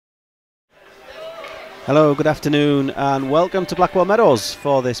Hello, good afternoon and welcome to Blackwell Meadows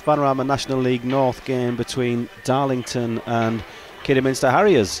for this Vanarama National League North game between Darlington and Kidderminster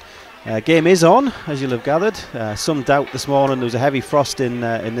Harriers. Game is on, as you'll have gathered. Some doubt this morning. There was a heavy frost in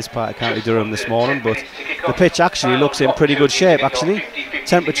this part of County Durham this morning, but the pitch actually looks in pretty good shape actually.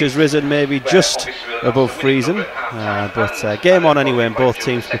 Temperature's risen maybe just above freezing, but game on anyway, and both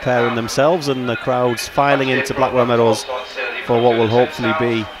teams preparing themselves and the crowds filing into Blackwell Meadows for what will hopefully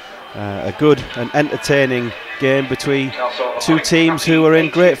be a good and entertaining game between two teams who are in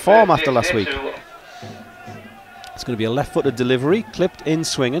great form after last week. It's going to be a left-footed delivery, clipped in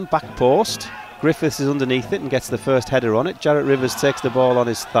swinging, back post. Griffiths is underneath it and gets the first header on it. Jarrett Rivers takes the ball on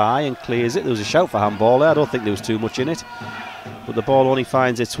his thigh and clears it. There was a shout for handball there. I don't think there was too much in it, but the ball only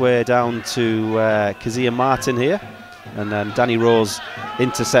finds its way down to Kazia Martin here, and then Danny Rose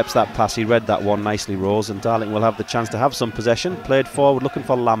intercepts that pass. He read that one nicely, Rose, and Darlington will have the chance to have some possession. Played forward looking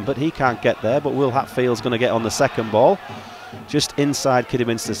for Lambert. He can't get there, but Will Hatfield's going to get on the second ball just inside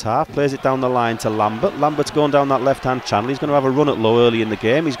Kidderminster's half. Plays it down the line to Lambert. Lambert's going down that left hand channel. He's going to have a run at low early in the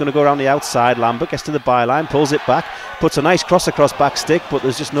game. He's going to go around the outside. Lambert gets to the byline, pulls it back, puts a nice cross across back stick, but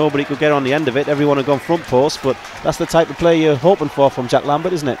there's just nobody could get on the end of it. Everyone had gone front post, but that's the type of play you're hoping for from Jack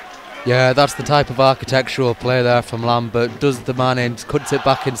Lambert, isn't it? Yeah, that's the type of architectural play there from Lambert. Does the man in, cuts it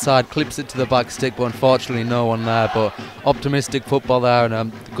back inside, clips it to the back stick, but unfortunately no one there. But optimistic football there, and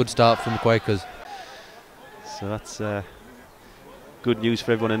a good start from the Quakers. So that's good news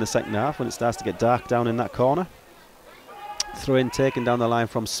for everyone in the second half when it starts to get dark down in that corner. Throw in taken down the line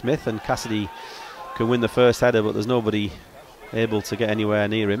from Smith, and Cassidy can win the first header, but there's nobody able to get anywhere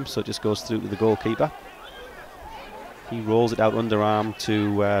near him, so it just goes through to the goalkeeper. He rolls it out underarm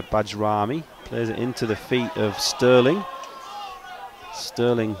to Bajrami, plays it into the feet of Sterling.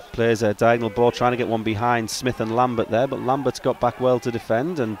 Sterling plays a diagonal ball, trying to get one behind Smith and Lambert there, but Lambert's got back well to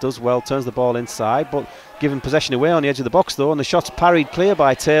defend and does well, turns the ball inside, but giving possession away on the edge of the box though, and the shot's parried clear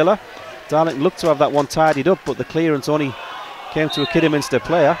by Taylor. Darlington looked to have that one tidied up, but the clearance only came to a Kidderminster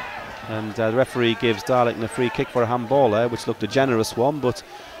player, and the referee gives Darlington a free kick for a handball there, which looked a generous one, but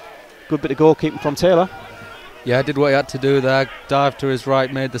good bit of goalkeeping from Taylor. Yeah, did what he had to do there, dived to his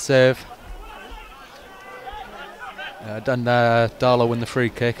right, made the save. Then Darlow win the free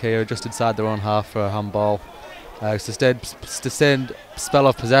kick here, just inside their own half for a handball. Sustained spell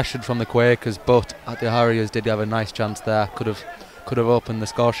of possession from the Quakers, but the Harriers did have a nice chance there, could have opened the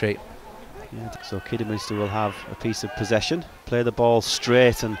score sheet. Yeah, so Kidderminster will have a piece of possession, play the ball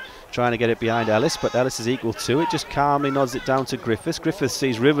straight and trying to get it behind Ellis, but Ellis is equal to it, just calmly nods it down to Griffiths. Griffiths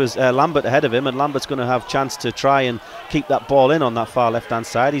sees Lambert ahead of him, and Lambert's going to have a chance to try and keep that ball in on that far left hand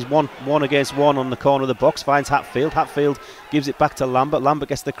side. He's one against one on the corner of the box, finds Hatfield. Hatfield gives it back to Lambert. Lambert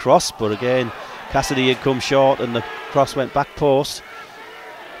gets the cross, but again Cassidy had come short and the cross went back post.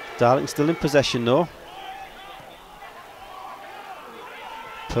 Darlington still in possession though.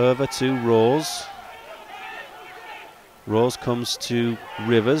 Purver to Rose. Rose comes to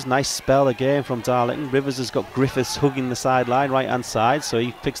Rivers. Nice spell again from Darlington. Rivers has got Griffiths hugging the sideline, right hand side, so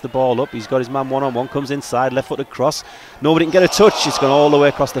he picks the ball up. He's got his man one-on-one, comes inside, left-footed cross. Nobody can get a touch. It's gone all the way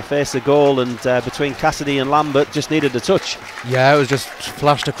across the face of goal, and between Cassidy and Lambert, just needed a touch. Yeah, it was just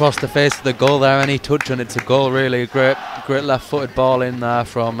flashed across the face of the goal there. Any touch and it's a goal, really. A great left-footed ball in there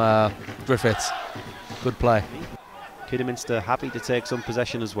from Griffiths. Good play. Kidderminster happy to take some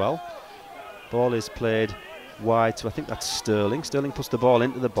possession as well. Ball is played wide to, I think that's Sterling. Sterling puts the ball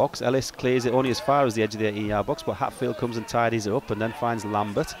into the box. Ellis clears it only as far as the edge of the 18-yard box, but Hatfield comes and tidies it up and then finds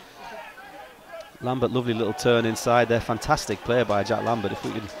Lambert. Lambert, lovely little turn inside there. Fantastic play by Jack Lambert. If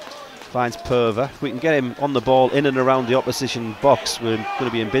we can finds Purver, if we can get him on the ball in and around the opposition box, we're going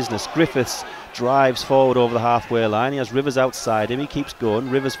to be in business. Griffiths drives forward over the halfway line. He has Rivers outside him. He keeps going.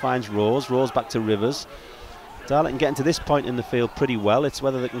 Rivers finds Rose. Rose back to Rivers. Darlington getting to this point in the field pretty well. It's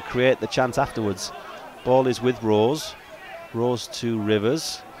whether they can create the chance afterwards. Ball is with Rose. Rose to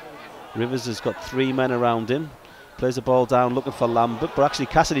Rivers. Rivers has got three men around him. Plays the ball down looking for Lambert, but actually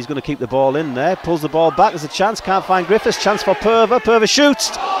Cassidy's going to keep the ball in there. Pulls the ball back. There's a chance. Can't find Griffiths. Chance for Purver. Purver shoots.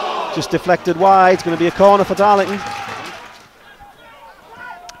 Just deflected wide. It's going to be a corner for Darlington.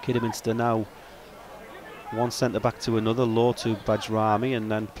 Kidderminster now one centre back to another. Low to Bajrami,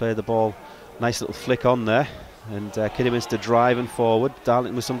 and then play the ball. Nice little flick on there. And Kidderminster driving forward.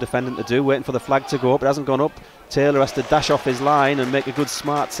 Darlington with some defending to do, waiting for the flag to go up. It hasn't gone up. Taylor has to dash off his line and make a good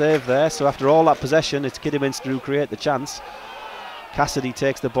smart save there. So after all that possession, it's Kidderminster who create the chance. Cassidy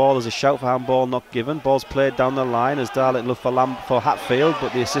takes the ball as a shout for handball not given. Ball's played down the line as Darlington look for Hatfield,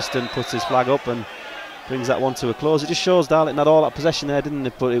 but the assistant puts his flag up and brings that one to a close. It just shows Darlington had all that possession there, didn't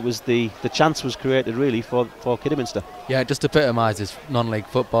it? But it was the chance was created really for Kidderminster. Yeah, it just epitomises non-league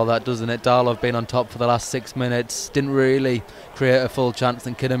football, that, doesn't it? Darlow have been on top for the last 6 minutes, didn't really create a full chance,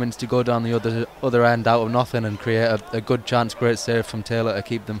 and Kidderminster go down the other end out of nothing and create a good chance. Great save from Taylor to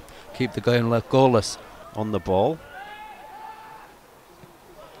keep the game goalless. On the ball.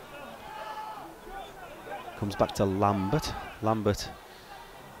 Comes back to Lambert. Lambert,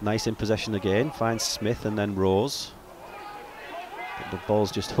 nice in possession again, finds Smith and then Rose. But the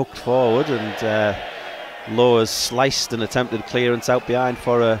ball's just hooked forward, and Lowe has sliced an attempted clearance out behind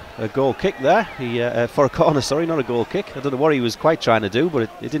for a goal kick there. For a corner, sorry, not a goal kick. I don't know what he was quite trying to do, but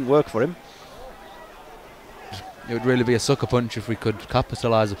it didn't work for him. It would really be a sucker punch if we could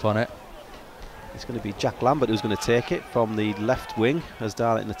capitalise upon it. It's going to be Jack Lambert who's going to take it from the left wing as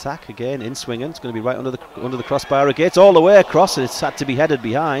Darlington attack again in swinging. It's going to be right under the crossbar again. It's all the way across, and it's had to be headed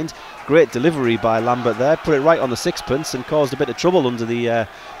behind. Great delivery by Lambert there. Put it right on the sixpence and caused a bit of trouble under the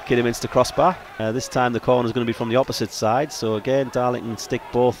Kidderminster crossbar. This time the corner is going to be from the opposite side. So again, Darlington stick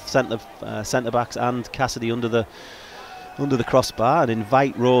both centre backs and Cassidy under the crossbar and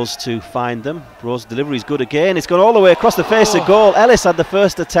invite Rose to find them. Rose's delivery is good again. It's gone all the way across the face of goal. Ellis had the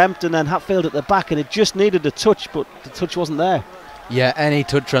first attempt, and then Hatfield at the back, and it just needed a touch, but the touch wasn't there. Yeah, any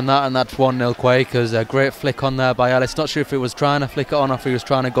touch on that, and that's 1-0 Quakers. A great flick on there by Ellis. Not sure if he was trying to flick it on or if he was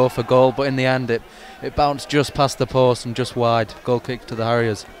trying to go for goal, but in the end it bounced just past the post and just wide. Goal kick to the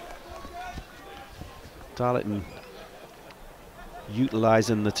Harriers. Darlington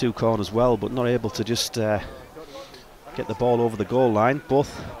utilising the two corners well, but not able to just get the ball over the goal line.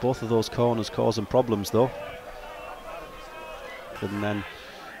 Both of those corners causing problems though. And then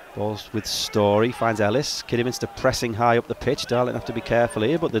balls with Story, finds Ellis. Kidderminster pressing high up the pitch. Darlington have to be careful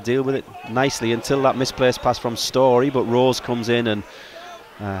here, but they deal with it nicely until that misplaced pass from Story, but Rose comes in and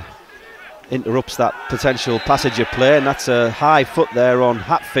interrupts that potential passage of play, and that's a high foot there on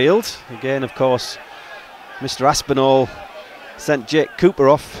Hatfield. Again, of course, Mr. Aspinall sent Jake Cooper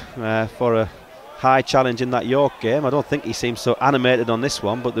off for a high challenge in that York game. I don't think he seems so animated on this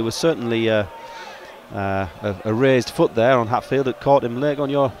one, but there was certainly a raised foot there on Hatfield that caught him.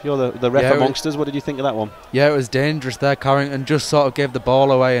 You're the ref amongst us. What did you think of that one? Yeah, it was dangerous there. Carrington just sort of gave the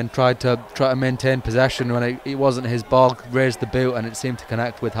ball away and tried to maintain possession when it wasn't his ball. Raised the boot and it seemed to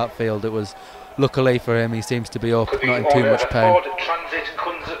connect with Hatfield. It was, luckily for him, he seems to be up, not in too much pain.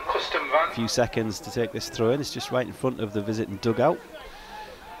 A few seconds to take this throw in. It's just right in front of the visiting dugout.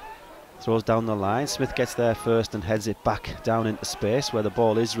 Throws down the line. Smith gets there first and heads it back down into space where the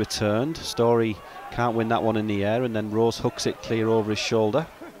ball is returned. Story can't win that one in the air, and then Rose hooks it clear over his shoulder.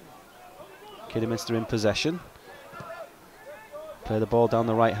 Kidderminster in possession. Play the ball down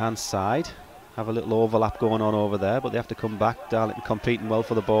the right hand side. Have a little overlap going on over there, but they have to come back. Darlington competing well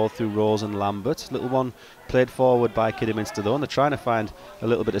for the ball through Rose and Lambert. Little one played forward by Kidderminster though, and they're trying to find a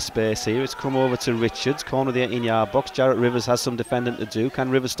little bit of space here. It's come over to Richards, corner of the 18-yard box. Jarrett Rivers has some defending to do.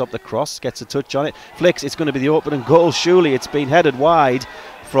 Can Rivers stop the cross? Gets a touch on it. Flicks, it's going to be the opening goal. Surely it's been headed wide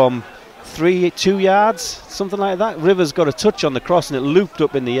from 2 yards, something like that. Rivers got a touch on the cross and it looped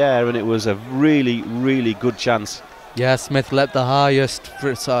up in the air, and it was a really, really good chance. Yeah, Smith leapt the highest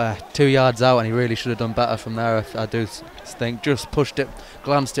for 2 yards out, and he really should have done better from there. I do think just pushed it,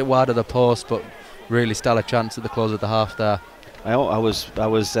 glanced it wide of the post, but really stellar chance at the close of the half there. I was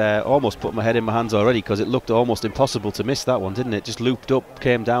almost putting my head in my hands already because it looked almost impossible to miss that one, didn't it? Just looped up,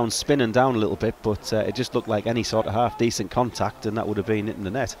 came down, spinning down a little bit, but it just looked like any sort of half decent contact, and that would have been hitting the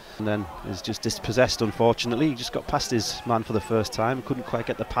net. And then it's just dispossessed, unfortunately. He just got past his man for the first time, couldn't quite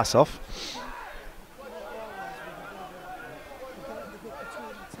get the pass off.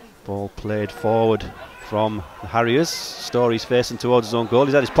 Ball played forward from the Harriers. Story's facing towards his own goal.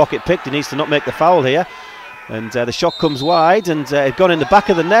 He's had his pocket picked. He needs to not make the foul here. And the shot comes wide, and it gone in the back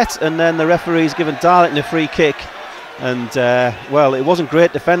of the net. And then the referee's given Darlington a free kick. And well, it wasn't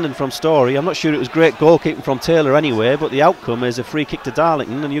great defending from Story. I'm not sure it was great goalkeeping from Taylor anyway. But the outcome is a free kick to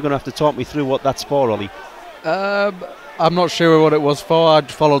Darlington, and you're going to have to talk me through what that's for, Ollie. I'm not sure what it was for. I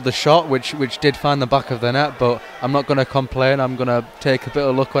followed the shot, which did find the back of the net, but I'm not going to complain. I'm going to take a bit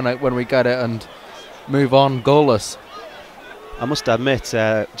of look when we get it and move on goalless. I must admit,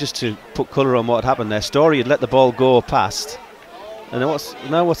 just to put colour on what had happened there, Story had let the ball go past. And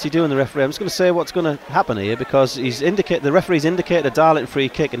now what's he doing, the referee? I'm just going to say what's going to happen here, because the referee's indicated a Darlington free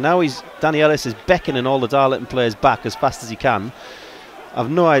kick, and now Danny Ellis is beckoning all the Darlington players back as fast as he can. I've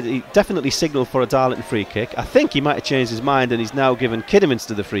no idea. He definitely signalled for a Darlington free kick. I think he might have changed his mind and he's now given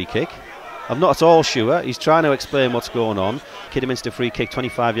Kidderminster the free kick. I'm not at all sure. He's trying to explain what's going on. Kidderminster free kick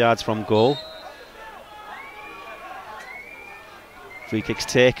 25 yards from goal. Free kick's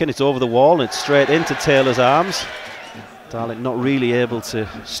taken, it's over the wall and it's straight into Taylor's arms. Darlington not really able to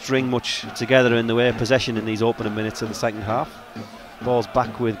string much together in the way of possession in these opening minutes of the second half. Ball's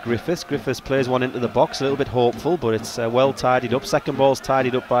back with Griffiths. Griffiths plays one into the box, a little bit hopeful, but it's well tidied up. Second ball's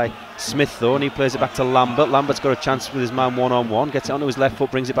tidied up by Smith though, and he plays it back to Lambert. Lambert's got a chance with his man one-on-one, gets it onto his left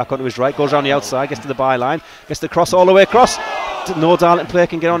foot, brings it back onto his right, goes around the outside, gets to the byline, gets the cross all the way across. No Darlington player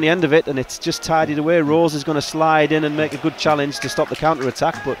can get on the end of it, and it's just tidied away. Rose is going to slide in and make a good challenge to stop the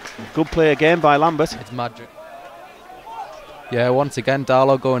counter-attack, but good play again by Lambert. It's magic. Yeah, once again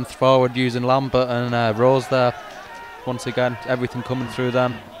Darlow going forward using Lambert and Rose there. Once again, everything coming through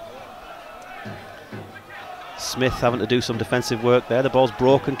them. Smith having to do some defensive work there. The ball's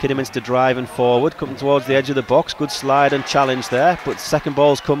broken. Kidderminster driving forward, coming towards the edge of the box. Good slide and challenge there, but second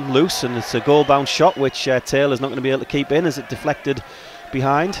ball's come loose and it's a goal-bound shot which Taylor's not going to be able to keep in as it deflected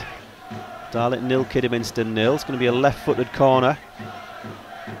behind. Darlington 0, Kidderminster 0. It's going to be a left-footed corner.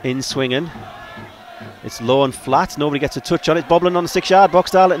 In swinging. It's low and flat, nobody gets a touch on it. Bobbling on the 6-yard box.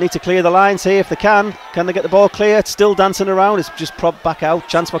 Darlington need to clear the lines here if they can. Can they get the ball clear? It's still dancing around, it's just propped back out.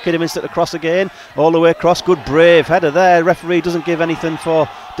 Chance for Kidderminster to cross again, all the way across. Good brave header there. Referee doesn't give anything for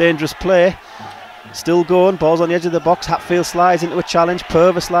dangerous play. Still going, ball's on the edge of the box. Hatfield slides into a challenge,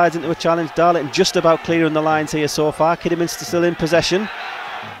 Purver slides into a challenge. Darlington just about clearing the lines here so far. Kidderminster still in possession.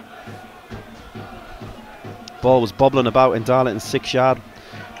 Ball was bobbling about in Darlington's 6-yard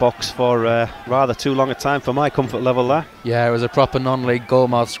box for rather too long a time for my comfort level there. Yeah, it was a proper non-league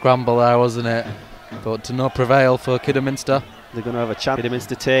goalmouth scramble there, wasn't it? But to no prevail for Kidderminster. They're going to have a chance.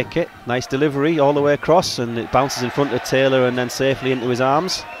 Kidderminster take it. Nice delivery all the way across, and it bounces in front of Taylor and then safely into his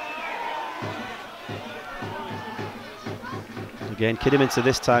arms. Again, Kidderminster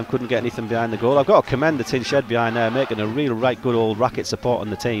this time couldn't get anything behind the goal. I've got to commend the tin shed behind there, making a real right good old racket support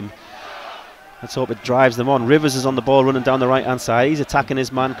on the team. Let's hope it drives them on. Rivers is on the ball running down the right hand side. He's attacking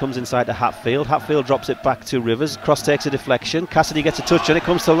his man, comes inside to Hatfield. Hatfield drops it back to Rivers. Cross takes a deflection. Cassidy gets a touch and it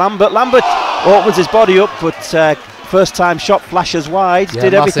comes to Lambert. Lambert opens his body up, but first time shot flashes wide. Yeah,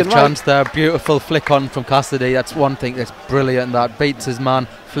 did everything massive chance there. Beautiful flick on from Cassidy. That's one thing that's brilliant. That beats his man,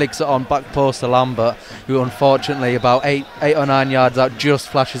 flicks it on back post to Lambert, who unfortunately about 8 or 9 yards out just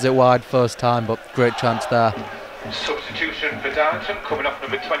flashes it wide first time, but great chance there. Substitution for Darlington, coming off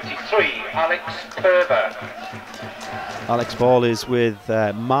number 23, Alex Purver. Alex Ball is with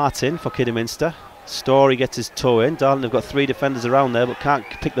Martin for Kidderminster. Story gets his toe in. Darlington have got 3 defenders around there but can't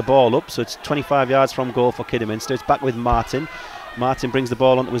pick the ball up, so it's 25 yards from goal for Kidderminster. It's back with Martin. Martin brings the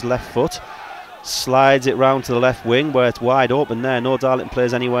ball onto his left foot, slides it round to the left wing where it's wide open there. No Darlington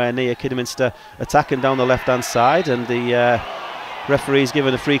players anywhere near. Kidderminster attacking down the left hand side, and the referee's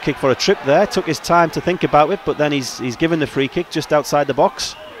given a free kick for a trip there. Took his time to think about it, but then he's given the free kick just outside the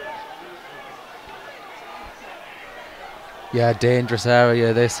box. Yeah, dangerous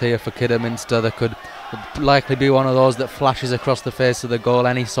area this here for Kidderminster. That could likely be one of those that flashes across the face of the goal,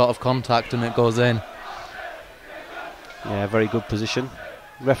 any sort of contact, and it goes in. Yeah, very good position.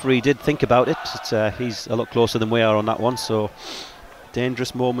 Referee did think about it. He's a lot closer than we are on that one, so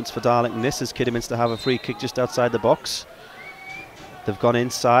dangerous moments for Darlington this, as Kidderminster have a free kick just outside the box. They've gone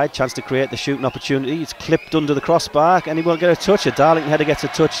inside, chance to create the shooting opportunity. It's clipped under the crossbar. Anyone get a touch? A Darlington header gets a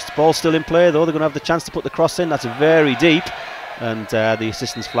touch. Ball's still in play though. They're going to have the chance to put the cross in. That's very deep, and the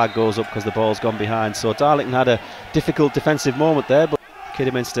assistant's flag goes up because the ball's gone behind. So Darlington had a difficult defensive moment there, but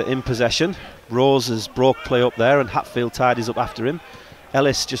Kidderminster in possession. Rose has broke play up there and Hatfield tidies up after him.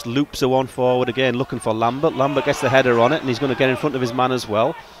 Ellis just loops a one forward again, looking for Lambert. Lambert gets the header on it and he's going to get in front of his man as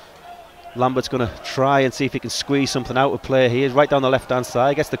well. Lambert's going to try and see if he can squeeze something out of play here. He's right down the left hand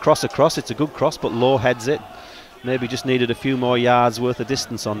side, gets the cross across. It's a good cross, but Low heads it. Maybe just needed a few more yards worth of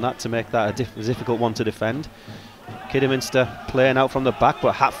distance on that to make that a difficult one to defend. Kidderminster playing out from the back,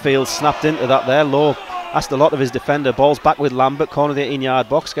 but Hatfield snapped into that there. Low asked a lot of his defender. Ball's back with Lambert, corner of the 18-yard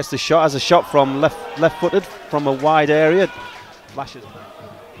box. Gets the shot, has a shot from left-footed from a wide area. Flashes.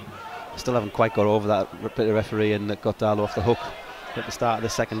 Still haven't quite got over that bit of referee and got Darlow off the hook at the start of the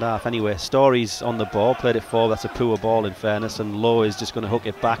second half. Anyway, Story's on the ball, played it forward. That's a poor ball in fairness, and Lowe is just going to hook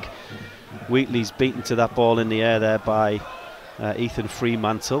it back. Wheatley's beaten to that ball in the air there by Ethan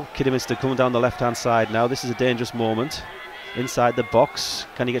Fremantle. Kidderminster coming down the left hand side now. This is a dangerous moment inside the box.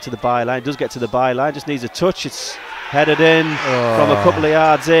 Can he get to the byline? Does get to the byline, just needs a touch. It's headed in from a couple of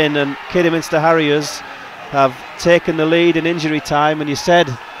yards in, and Kidderminster Harriers have taken the lead in injury time. And you said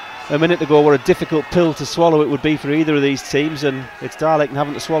a minute ago what a difficult pill to swallow it would be for either of these teams, and it's Darlington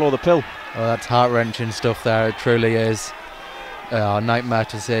having to swallow the pill. Oh, that's heart-wrenching stuff there, it truly is. A nightmare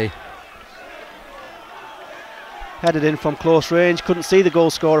to see. headed in from close range. Couldn't see the goal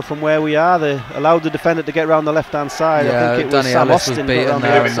scorer from where we are. They allowed the defender to get round the left-hand side. Yeah, I think it Danny was Sam Ellis was Austin beaten on the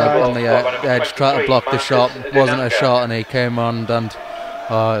there outside. on the edge, trying to block the shot. Wasn't a shot, and he came on, and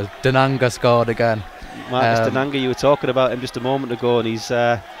Denanga scored again. Marcus Denanga, you were talking about him just a moment ago, and he's.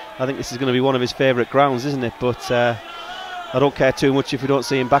 I think this is going to be one of his favourite grounds, isn't it? But I don't care too much if we don't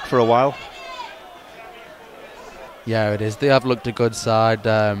see him back for a while. Yeah, it is. They have looked a good side,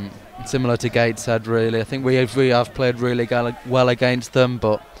 similar to Gateshead, really. I think we have played really well against them,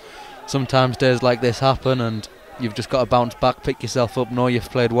 but sometimes days like this happen, and you've just got to bounce back, pick yourself up, know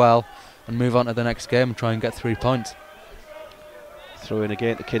you've played well, and move on to the next game and try and get 3 points. Throw in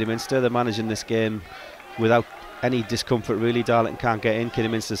again to Kidderminster. They're managing this game without any discomfort, really. Darlington can't get in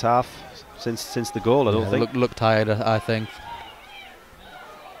Kidderminster's half since the goal, I don't think. Look tired, I think.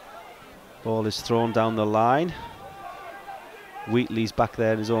 Ball is thrown down the line. Wheatley's back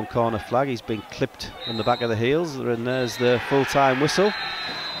there in his own corner flag. He's been clipped on the back of the heels, and there's the full-time whistle.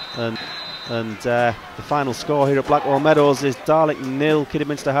 And the final score here at Blackwell Meadows is Darlington 0,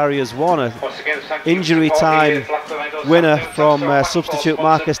 Kidderminster Harriers 1. An injury time winner from substitute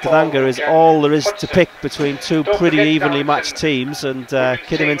Marcus Denanga is all there is to pick between two pretty evenly matched teams, and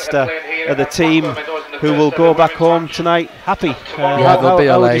Kidderminster are the team who will go back home tonight happy. Yeah, they'll be elated.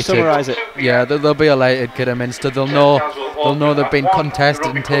 How would you summarise it? Yeah, they'll be elated, Kidderminster. They'll know they've been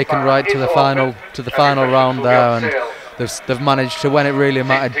contested and taken right to the final round there, and they've managed to, when it really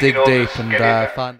mattered, dig deep and find.